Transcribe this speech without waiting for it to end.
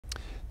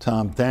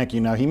Tom, thank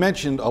you. Now, he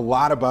mentioned a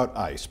lot about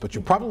ice, but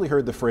you probably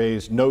heard the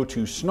phrase, no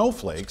two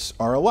snowflakes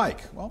are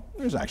alike. Well,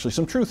 there's actually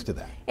some truth to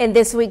that. In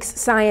this week's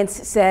Science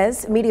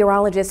Says,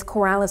 meteorologist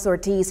Corrales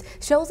Ortiz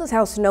shows us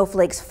how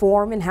snowflakes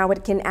form and how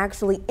it can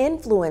actually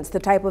influence the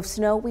type of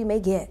snow we may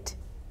get.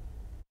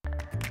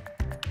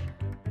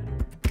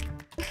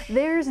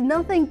 There's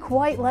nothing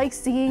quite like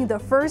seeing the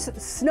first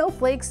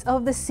snowflakes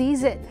of the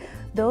season.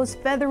 Those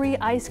feathery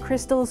ice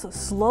crystals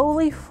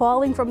slowly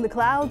falling from the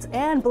clouds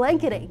and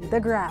blanketing the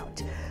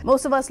ground.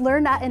 Most of us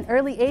learned at an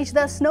early age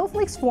that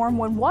snowflakes form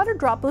when water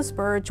droplets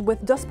merge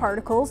with dust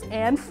particles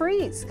and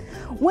freeze.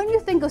 When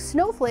you think of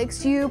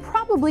snowflakes, you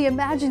probably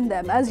imagine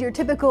them as your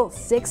typical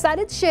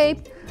six-sided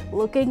shape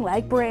looking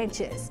like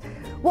branches.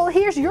 Well,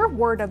 here's your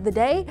word of the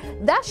day.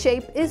 That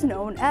shape is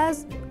known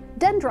as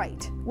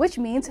dendrite, which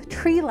means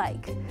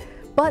tree-like.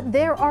 But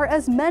there are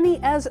as many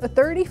as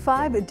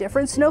 35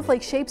 different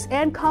snowflake shapes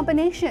and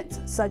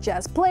combinations, such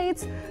as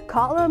plates,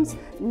 columns,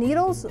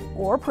 needles,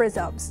 or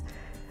prisms.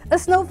 A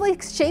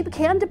snowflake's shape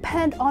can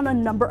depend on a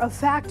number of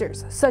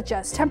factors, such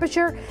as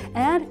temperature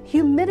and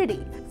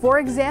humidity. For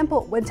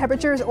example, when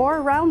temperatures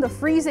are around the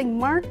freezing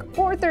mark,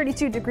 or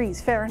 32 degrees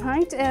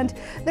Fahrenheit, and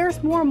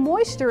there's more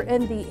moisture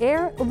in the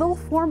air, they'll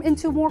form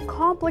into more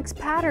complex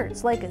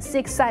patterns, like a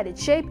six-sided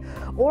shape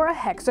or a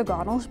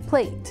hexagonal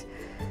plate.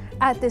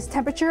 At this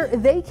temperature,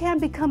 they can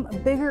become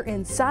bigger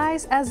in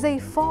size as they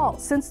fall,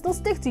 since they'll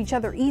stick to each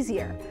other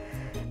easier.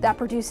 That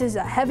produces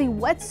a heavy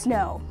wet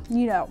snow,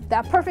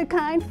 that perfect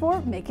kind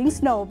for making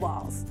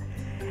snowballs.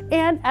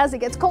 And as it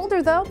gets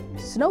colder though,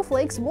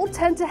 snowflakes will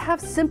tend to have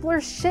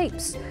simpler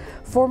shapes,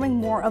 forming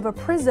more of a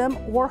prism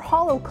or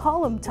hollow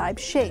column type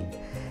shape.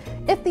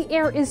 If the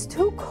air is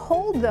too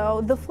cold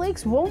though, the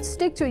flakes won't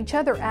stick to each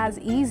other as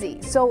easy,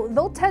 so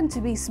they'll tend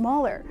to be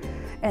smaller.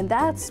 And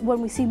that's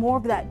when we see more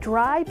of that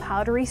dry,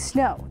 powdery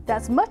snow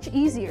that's much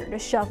easier to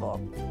shovel.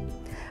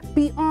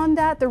 Beyond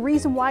that, the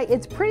reason why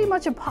it's pretty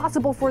much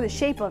impossible for the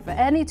shape of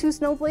any two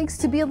snowflakes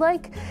to be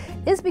alike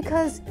is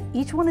because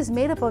each one is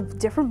made up of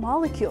different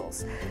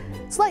molecules.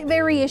 Slight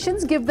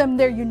variations give them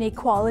their unique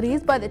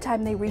qualities by the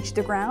time they reach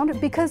the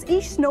ground, because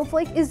each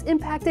snowflake is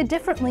impacted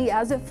differently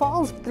as it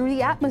falls through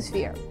the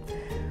atmosphere.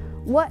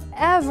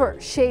 Whatever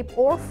shape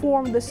or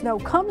form the snow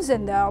comes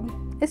in though,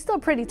 it's still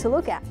pretty to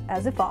look at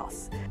as it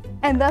falls.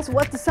 And that's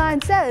what the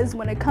science says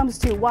when it comes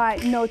to why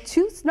no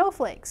two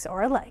snowflakes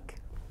are alike.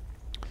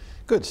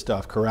 Good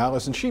stuff,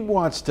 Corrales. And she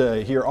wants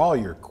to hear all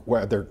your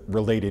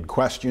weather-related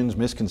questions,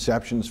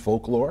 misconceptions,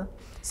 folklore.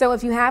 So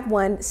if you have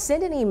one,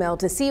 send an email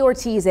to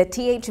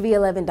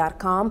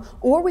cortiz@thv11.com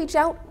or reach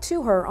out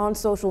to her on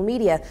social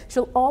media.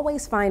 She'll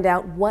always find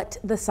out what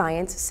the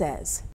science says.